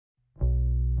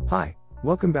Hi,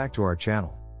 welcome back to our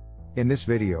channel. In this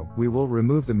video, we will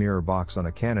remove the mirror box on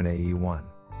a Canon AE-1.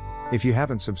 If you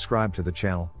haven't subscribed to the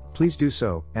channel, please do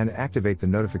so, and activate the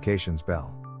notifications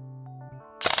bell.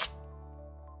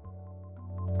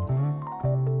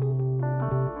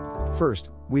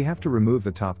 First, we have to remove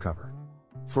the top cover.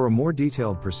 For a more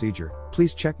detailed procedure,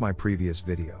 please check my previous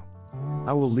video.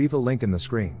 I will leave a link in the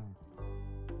screen.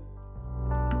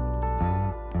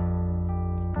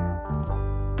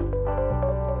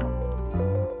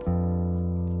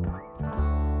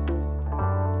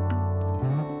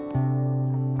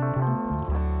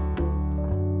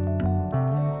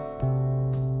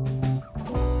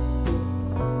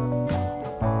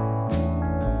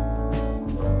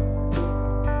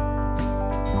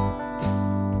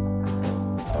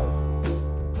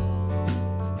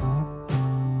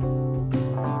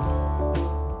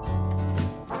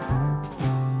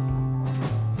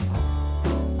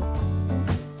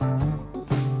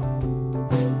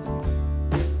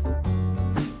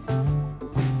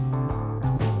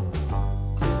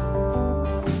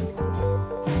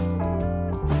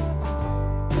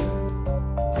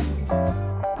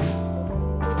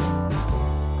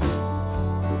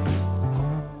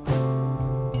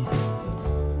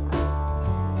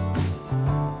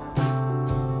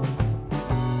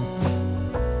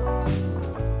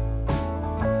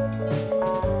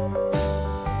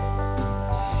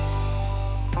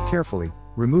 Carefully,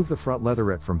 remove the front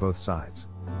leatherette from both sides.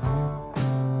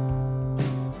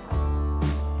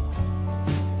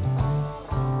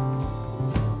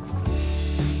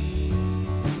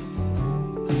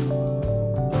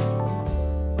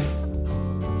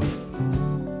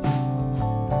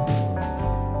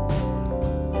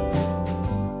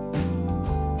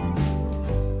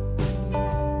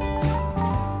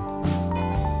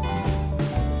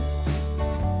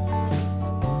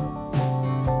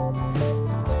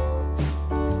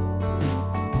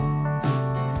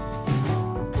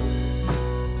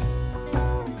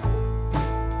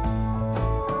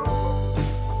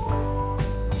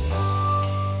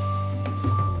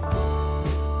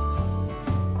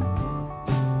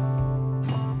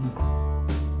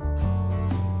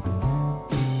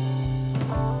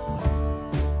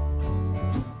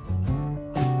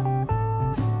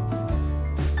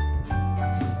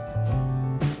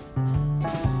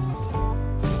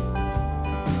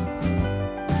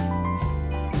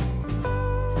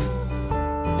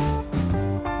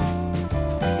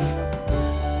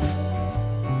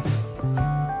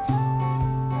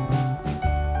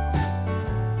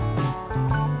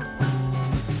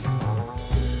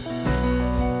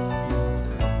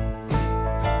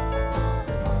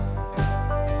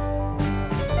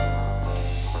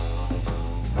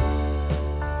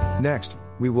 Next,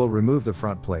 we will remove the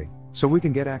front plate, so we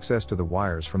can get access to the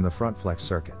wires from the front flex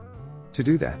circuit. To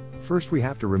do that, first we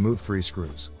have to remove 3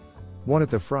 screws. 1 at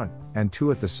the front, and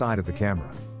 2 at the side of the camera.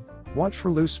 Watch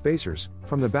for loose spacers,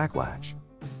 from the back latch.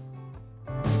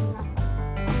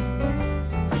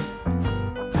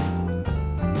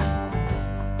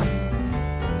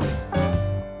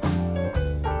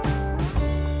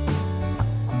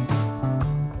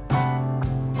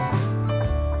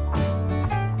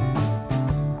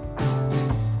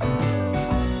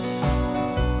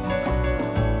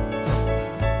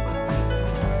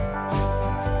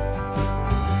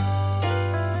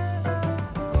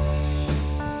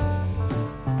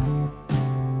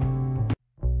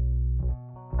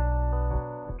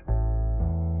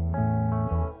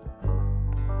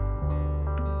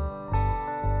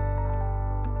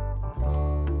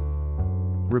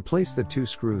 Replace the 2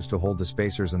 screws to hold the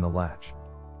spacers in the latch.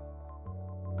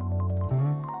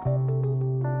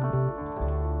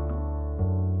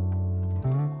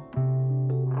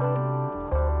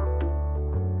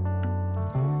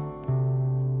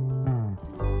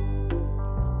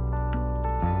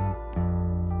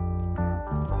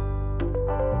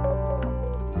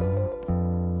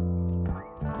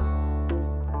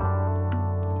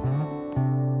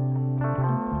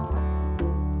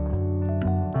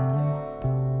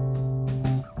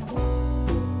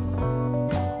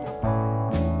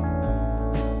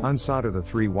 Unsolder the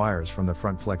 3 wires from the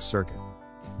front flex circuit.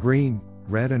 Green,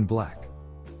 red and black.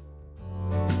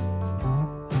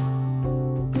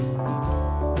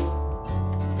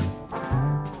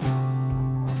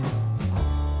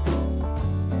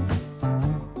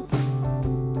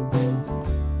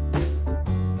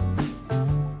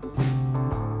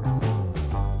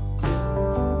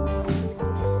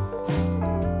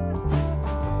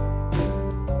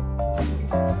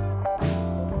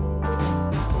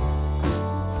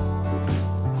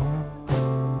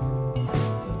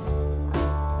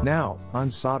 Now,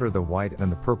 unsolder the white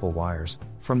and the purple wires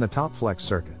from the top flex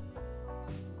circuit.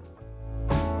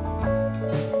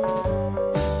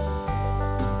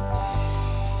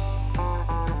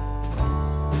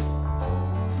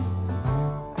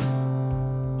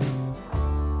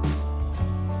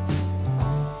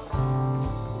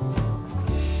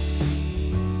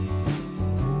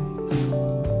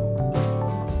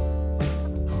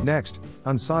 Next,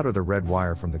 unsolder the red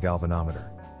wire from the galvanometer.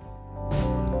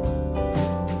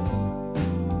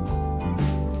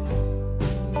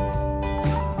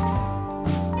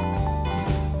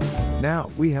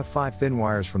 Now, we have 5 thin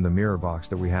wires from the mirror box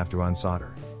that we have to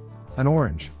unsolder. An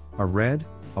orange, a red,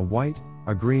 a white,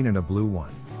 a green and a blue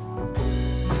one.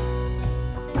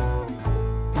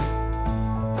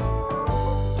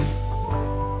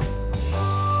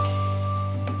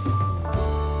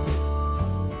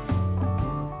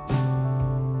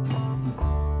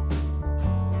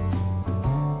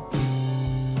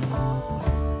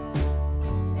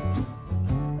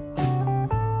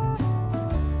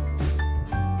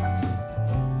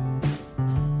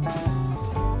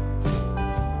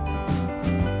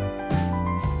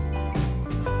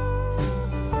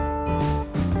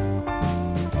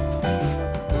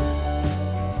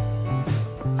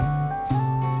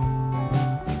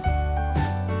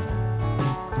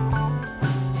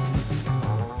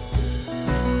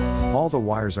 All the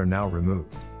wires are now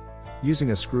removed.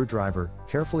 Using a screwdriver,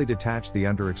 carefully detach the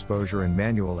underexposure and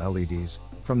manual LEDs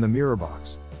from the mirror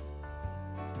box.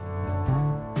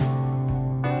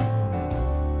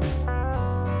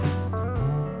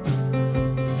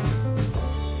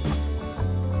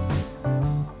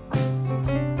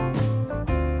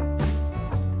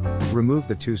 Remove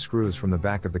the 2 screws from the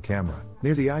back of the camera,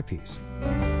 near the eyepiece.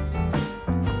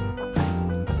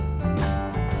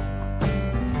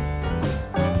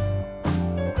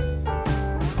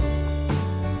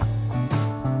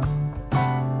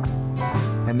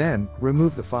 And then,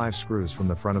 remove the 5 screws from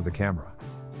the front of the camera.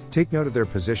 Take note of their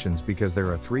positions because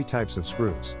there are 3 types of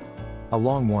screws. A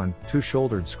long one, 2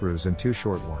 shouldered screws and 2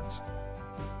 short ones.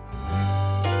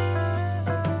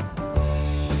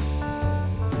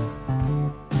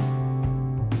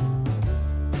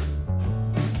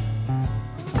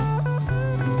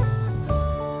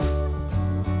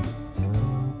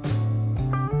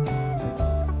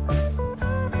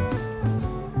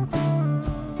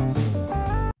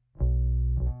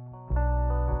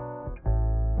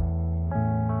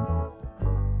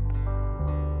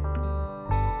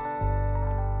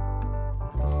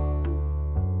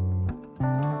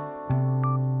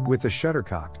 With the shutter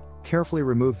cocked, carefully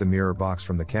remove the mirror box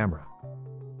from the camera.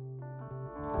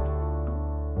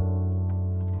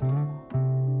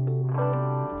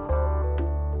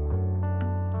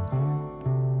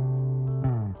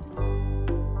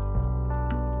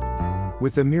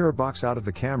 With the mirror box out of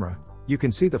the camera, you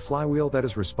can see the flywheel that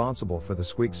is responsible for the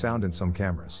squeak sound in some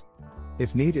cameras.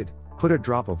 If needed, put a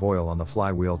drop of oil on the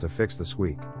flywheel to fix the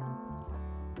squeak.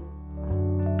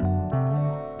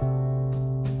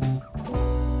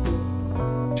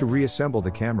 To reassemble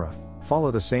the camera, follow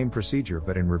the same procedure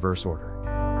but in reverse order.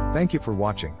 Thank you for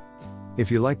watching. If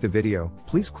you liked the video,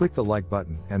 please click the like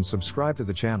button and subscribe to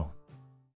the channel.